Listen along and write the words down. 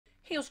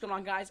Hey, what's going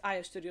on, guys?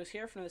 IO Studios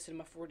here for another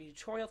Cinema 4D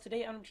tutorial.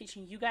 Today I'm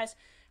teaching you guys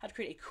how to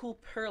create a cool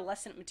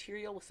pearlescent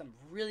material with some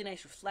really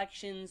nice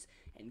reflections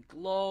and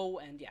glow,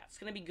 and yeah, it's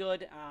going to be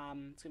good.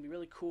 It's going to be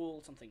really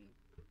cool, something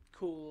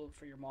cool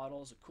for your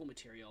models, a cool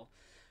material.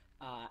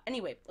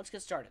 Anyway, let's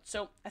get started.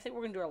 So I think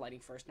we're going to do our lighting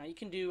first. Now you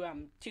can do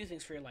two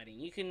things for your lighting.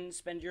 You can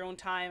spend your own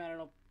time, I don't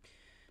know,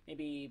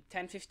 maybe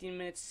 10-15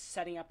 minutes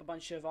setting up a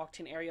bunch of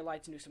Octane area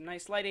lights and do some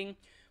nice lighting.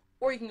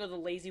 Or you can go the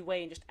lazy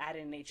way and just add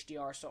in an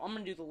HDR. So I'm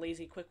going to do the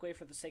lazy quick way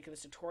for the sake of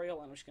this tutorial.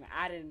 I'm just going to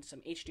add in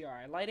some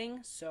HDR lighting.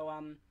 So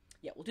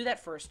yeah, we'll do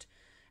that first.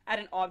 Add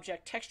an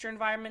object texture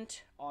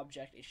environment,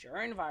 object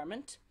HDR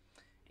environment,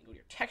 and go to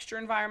your texture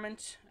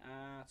environment.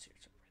 So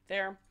it's right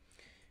there.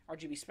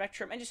 RGB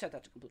spectrum, and just set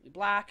that to completely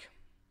black.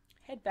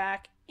 Head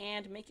back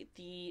and make it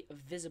the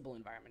visible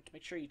environment.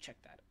 Make sure you check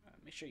that.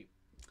 Make sure you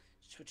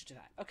switch it to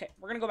that. Okay,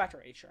 we're going to go back to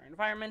our HDR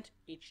environment,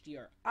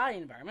 HDRI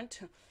environment.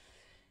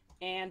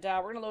 And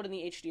we're going to load in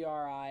the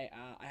HDRI.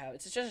 I have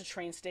it's just a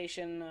train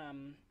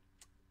station,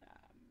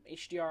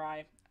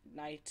 HDRI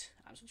night.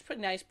 So it's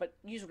pretty nice, but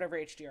use whatever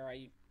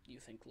HDRI you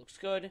think looks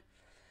good.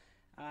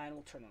 And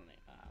we'll turn on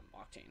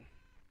Octane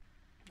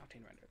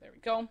render. There we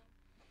go.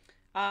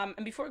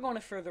 And before we go any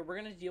further, we're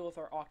going to deal with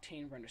our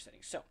Octane render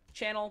settings. So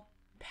channel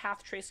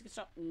path tracing. It's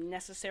not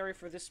necessary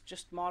for this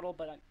just model,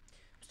 but I'm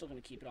still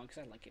going to keep it on because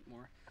I like it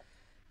more.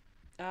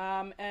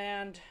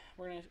 And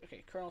we're going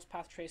to kernel's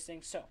path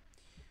tracing. So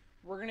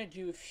we're going to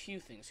do a few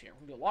things here. We're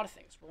going to do a lot of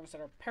things. We're going to set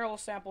our parallel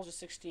samples to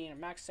 16, our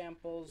max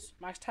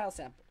tile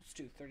samples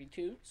to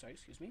 32. Sorry,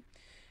 excuse me.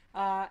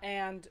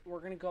 And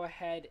we're going to go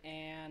ahead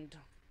and,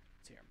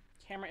 let's see here,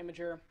 camera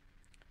imager.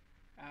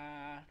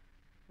 We're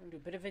going to do a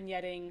bit of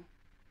vignetting.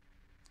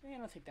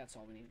 And I think that's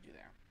all we need to do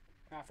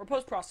there. For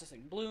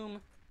post-processing,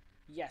 bloom,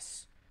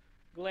 yes.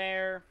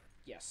 Glare,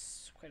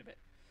 yes, quite a bit.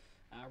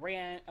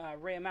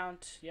 Ray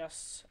amount,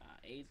 yes,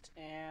 8.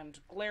 And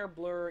glare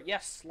blur,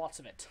 yes, lots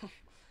of it.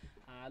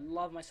 I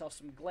love myself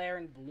some glare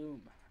and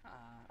bloom.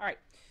 Alright,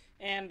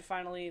 and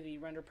finally, the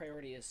render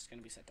priority is going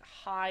to be set to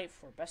high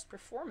for best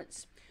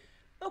performance.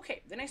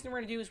 Okay, the next thing we're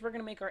going to do is we're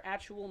going to make our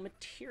actual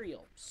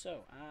material.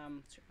 So,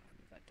 move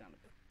that down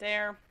a bit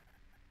there.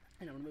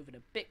 And I'm going to move it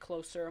a bit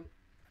closer.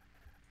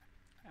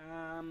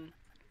 Alright,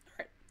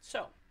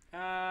 so,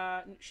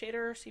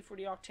 shader,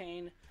 C4D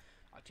Octane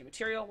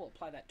material. We'll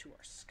apply that to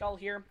our skull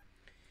here.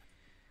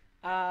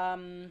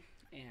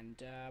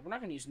 And we're not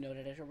going to use node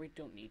editor. We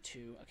don't need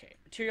to. Okay,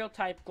 material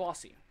type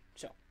glossy.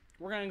 So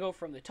we're going to go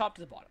from the top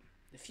to the bottom.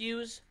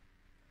 Diffuse,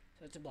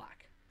 set it to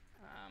black.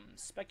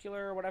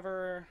 Specular,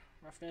 whatever,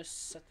 roughness,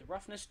 set the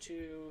roughness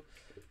to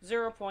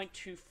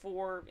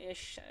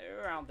 0.24-ish.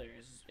 Around there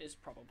is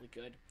probably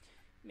good.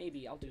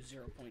 Maybe I'll do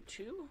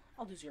 0.2.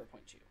 I'll do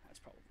 0.2. That's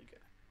probably good.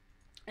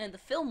 And the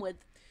film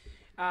width,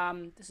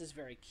 this is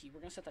very key. We're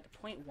going to set that to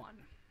 0.1.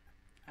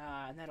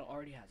 And that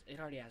already has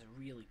a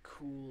really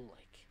cool,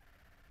 like,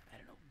 I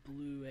don't know,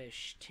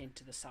 bluish tint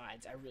to the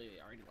sides. I really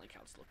already like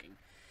how it's looking.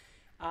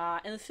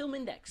 And the film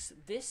index.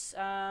 This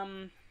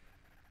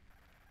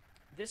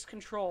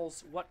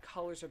controls what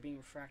colors are being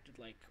refracted,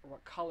 like, or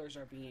what colors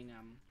are being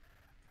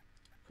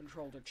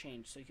controlled or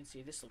changed. So you can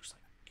see this looks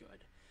like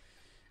good.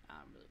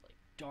 Really like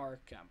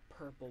dark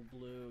purple,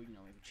 blue. You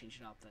know, maybe change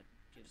it up. That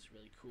gives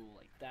really cool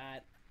like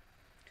that.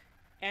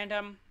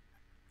 And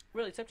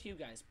really, it's up to you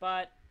guys.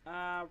 But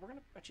we're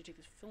gonna actually take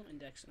this film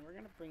index and we're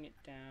gonna bring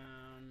it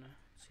down.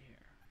 Let's see here.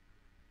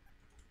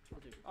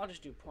 I'll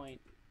just do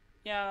point.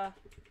 Yeah,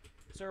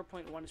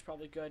 0.1 is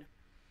probably good.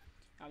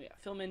 Oh yeah,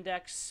 film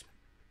index.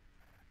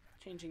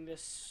 Changing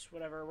this,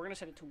 whatever. We're gonna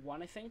set it to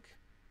 1, I think.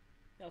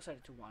 Yeah, I'll set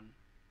it to 1.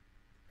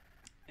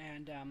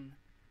 And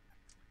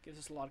gives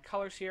us a lot of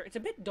colors here. It's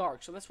a bit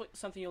dark, so that's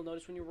something you'll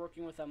notice when you're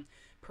working with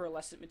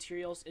pearlescent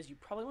materials is you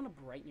probably want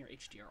to brighten your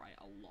HDRI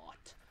a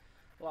lot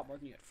more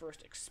than you at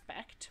first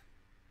expect.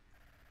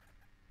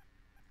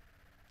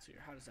 So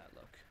how does that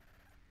look?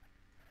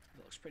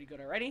 That looks pretty good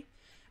already.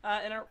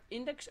 And our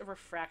index of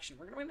refraction,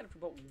 we're going to bring that up to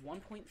about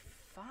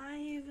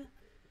 1.5.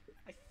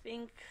 I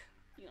think,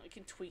 you know, you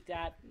can tweak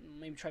that.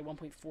 Maybe try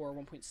 1.4 or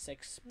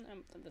 1.6.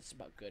 That's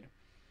about good.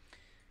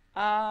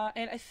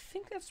 And I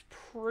think that's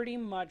pretty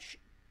much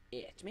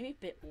it. Maybe a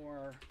bit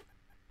more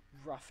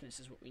roughness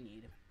is what we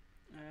need.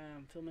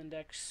 Film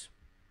index.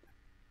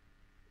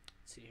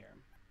 Let's see here.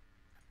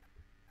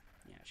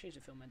 Yeah, change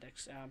the film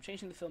index.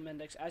 Changing the film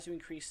index, as you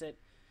increase it,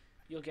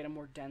 you'll get a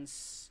more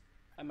dense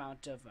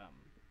amount of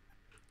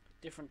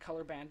different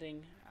color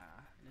banding.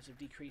 And as you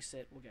decrease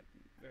it, we'll get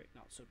very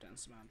not so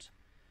dense amount.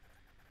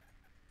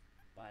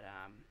 But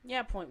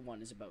yeah,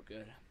 0.1 is about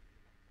good.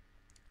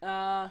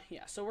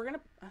 Yeah, so we're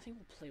gonna. I think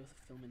we'll play with the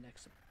film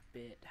index a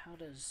bit. How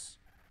does?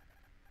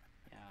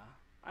 Yeah,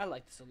 I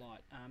like this a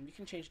lot. You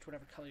can change it to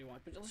whatever color you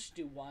want, but let's just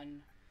do 1.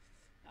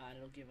 And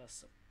it'll give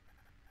us a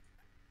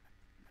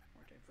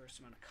more diverse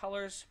amount of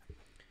colors.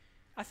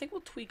 I think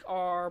we'll tweak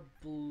our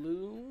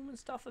bloom and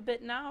stuff a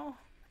bit now.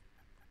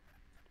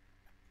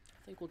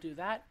 I think we'll do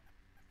that.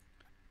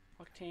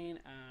 Octane,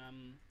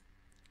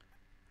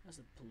 how's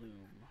the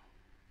bloom?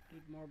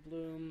 Need more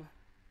bloom.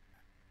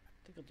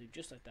 I think I'll do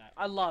just like that.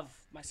 I love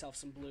myself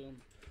some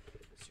bloom.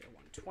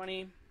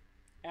 120.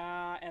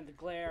 And the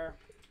glare,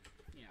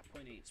 yeah,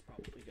 0.8 is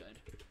probably good.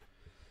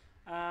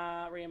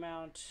 Ray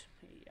amount,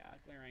 yeah,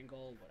 glare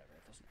angle, whatever,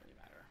 it doesn't really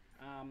matter.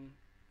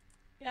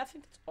 Yeah, I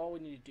think that's all we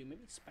need to do.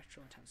 Maybe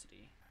spectral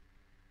intensity.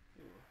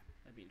 Ooh,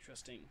 that'd be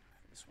interesting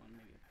for this one.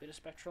 Maybe a bit of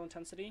spectral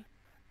intensity.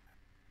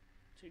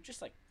 So you're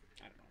just like,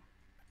 I don't know,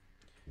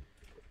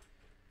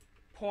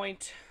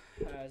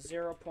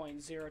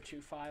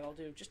 0.025. I'll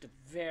do just a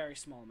very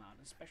small amount.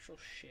 And spectral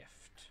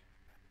shift.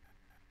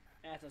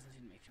 That doesn't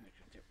seem to make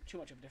too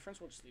much of a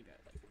difference. We'll just leave it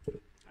at like,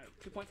 I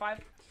don't know,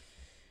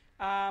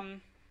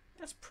 2.5.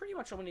 That's pretty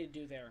much all we need to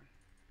do there.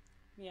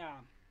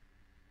 Yeah.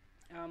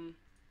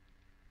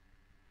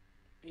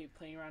 Maybe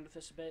playing around with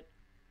this a bit.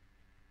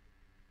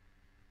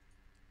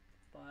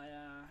 But,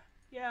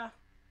 yeah.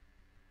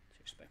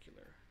 Take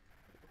specular.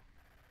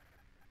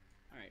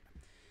 Alright.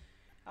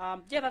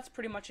 Yeah, that's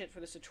pretty much it for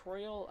this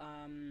tutorial.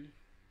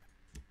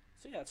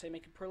 So yeah, that's how you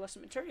make a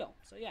pearlescent material.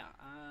 So yeah,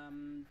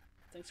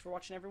 thanks for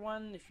watching,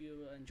 everyone. If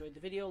you enjoyed the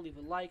video, leave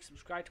a like,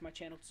 subscribe to my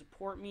channel to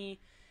support me.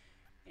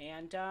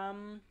 And,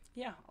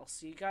 yeah, I'll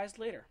see you guys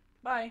later.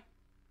 Bye!